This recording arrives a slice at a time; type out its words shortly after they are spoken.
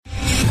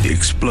The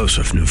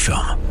explosive new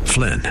film,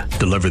 Flynn,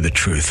 Deliver the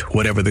Truth,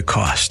 Whatever the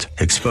Cost,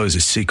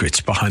 exposes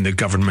secrets behind the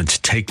government's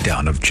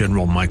takedown of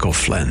General Michael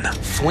Flynn.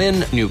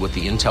 Flynn knew what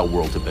the intel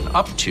world had been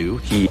up to.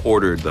 He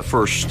ordered the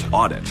first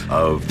audit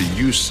of the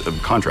use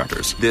of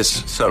contractors.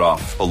 This set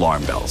off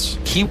alarm bells.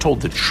 He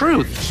told the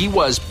truth. He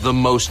was the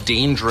most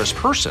dangerous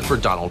person for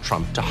Donald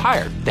Trump to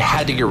hire. They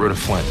had to get rid of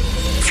Flynn.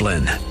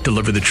 Flynn,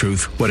 Deliver the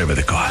Truth, Whatever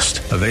the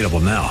Cost. Available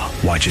now.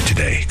 Watch it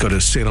today. Go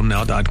to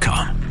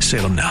salemnow.com.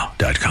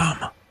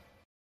 salemnow.com.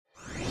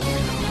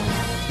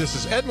 This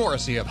is Ed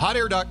Morrissey of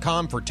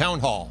HotAir.com for Town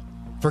Hall.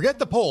 Forget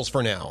the polls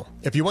for now.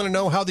 If you want to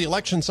know how the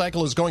election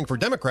cycle is going for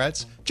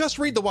Democrats, just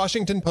read the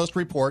Washington Post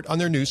report on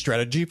their new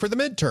strategy for the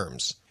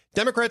midterms.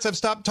 Democrats have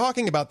stopped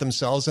talking about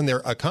themselves and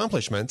their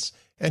accomplishments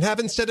and have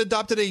instead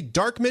adopted a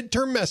dark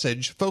midterm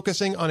message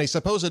focusing on a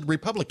supposed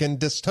Republican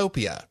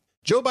dystopia.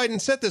 Joe Biden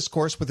set this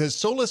course with his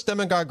soulless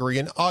demagoguery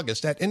in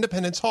August at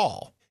Independence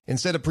Hall.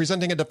 Instead of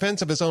presenting a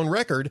defense of his own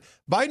record,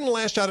 Biden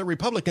lashed out at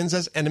Republicans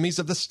as enemies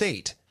of the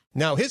state.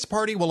 Now his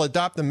party will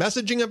adopt the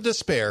messaging of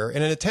despair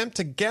in an attempt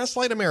to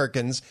gaslight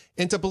Americans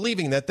into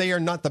believing that they are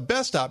not the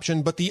best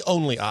option but the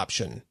only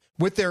option.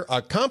 With their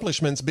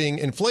accomplishments being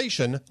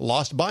inflation,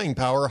 lost buying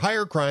power,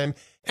 higher crime,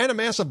 and a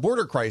massive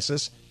border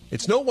crisis,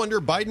 it's no wonder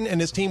Biden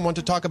and his team want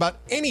to talk about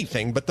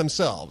anything but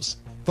themselves.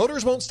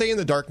 Voters won't stay in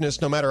the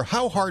darkness no matter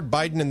how hard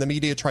Biden and the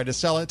media try to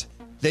sell it.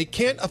 They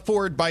can't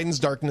afford Biden's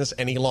darkness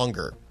any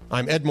longer.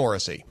 I'm Ed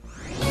Morrissey.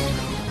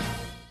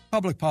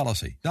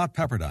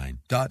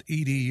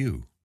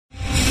 Publicpolicy.pepperdine.edu.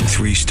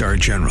 Three-star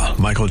General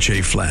Michael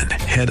J. Flynn,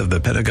 head of the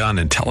Pentagon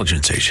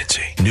Intelligence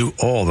Agency, knew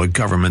all the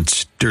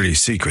government's dirty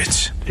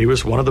secrets. He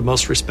was one of the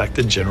most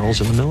respected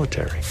generals in the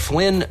military.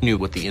 Flynn knew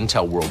what the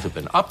intel world had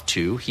been up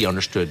to. He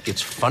understood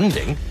its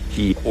funding.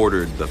 He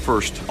ordered the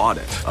first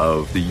audit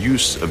of the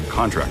use of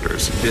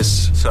contractors.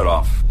 This set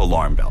off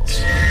alarm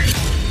bells.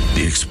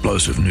 The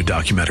explosive new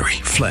documentary,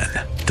 Flynn,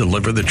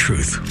 Deliver the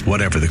Truth,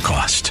 Whatever the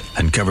Cost,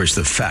 uncovers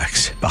the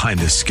facts behind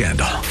this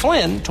scandal.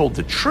 Flynn told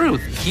the truth.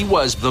 He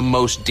was the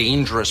most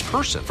dangerous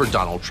person for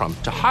Donald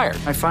Trump to hire.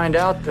 I find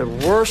out the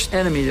worst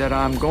enemy that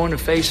I'm going to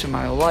face in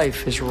my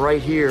life is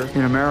right here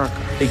in America.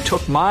 They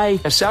took my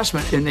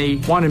assessment and they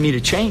wanted me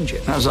to change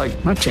it. And I was like,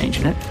 I'm not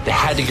changing it. They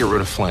had to get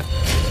rid of Flynn.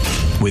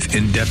 With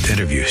in-depth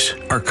interviews,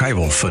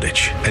 archival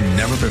footage, and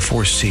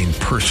never-before-seen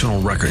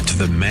personal records of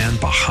the man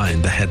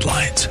behind the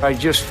headlines. I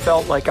just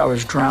felt like I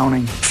was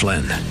drowning.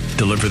 Flynn,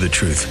 Deliver the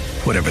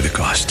Truth, Whatever the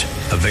Cost.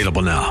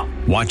 Available now.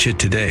 Watch it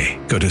today.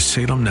 Go to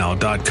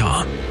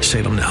salemnow.com.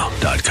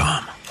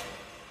 salemnow.com.